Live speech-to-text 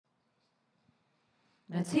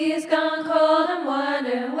My tea's gone cold, I'm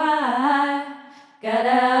wondering why I got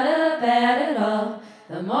out of bed at all.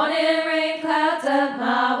 The morning rain clouds up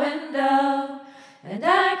my window, and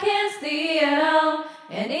I can't see it all.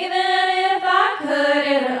 And even if I could,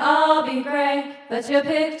 it'd all be great. But your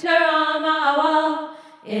picture on my wall,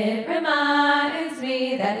 it reminds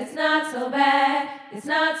me that it's not so bad, it's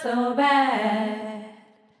not so bad.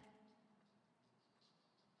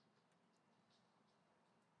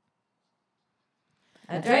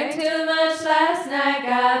 I drank too much last night,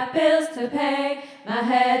 got bills to pay. My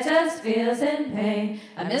head just feels in pain.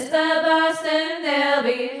 I missed the bus and there'll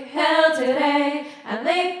be hell today. I'm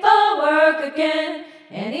late for work again,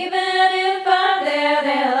 and even if I'm there,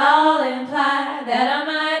 they'll all imply that I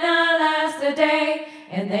might not last a day.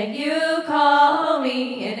 And then you call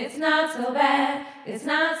me, and it's not so bad, it's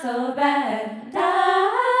not so bad. And I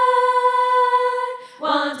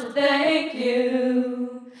want to thank you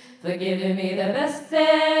for giving me the best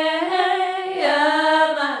day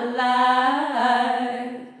of my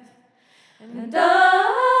life. And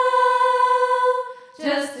oh,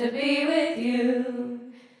 just to be with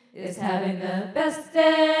you is having the best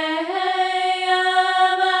day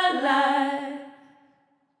of my life.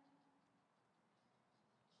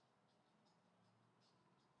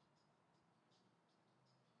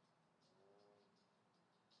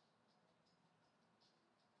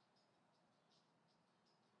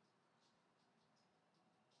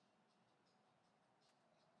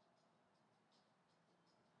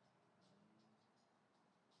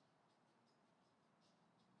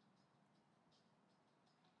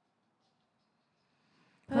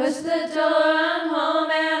 Push the door, I'm home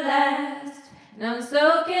at last, and I'm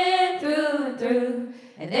soaking through and through.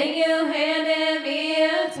 And then you handed me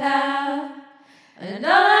a towel, and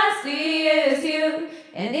all I see is you.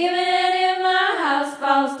 And even if my house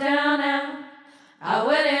falls down now, I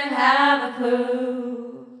wouldn't have a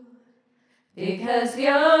clue, because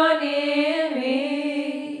you're near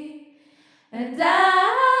me. And I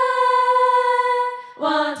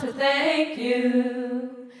want to thank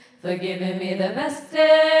you for giving me the best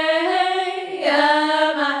day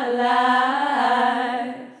of my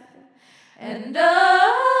life. And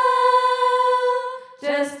oh,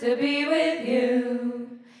 just to be with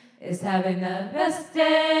you is having the best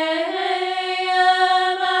day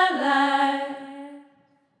of my life.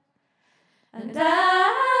 And I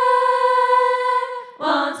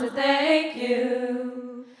want to thank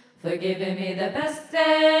you for giving me the best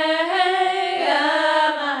day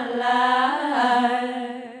of my life.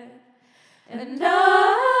 And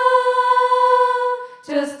oh,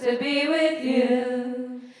 just to be with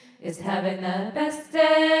you is having the best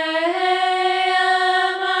day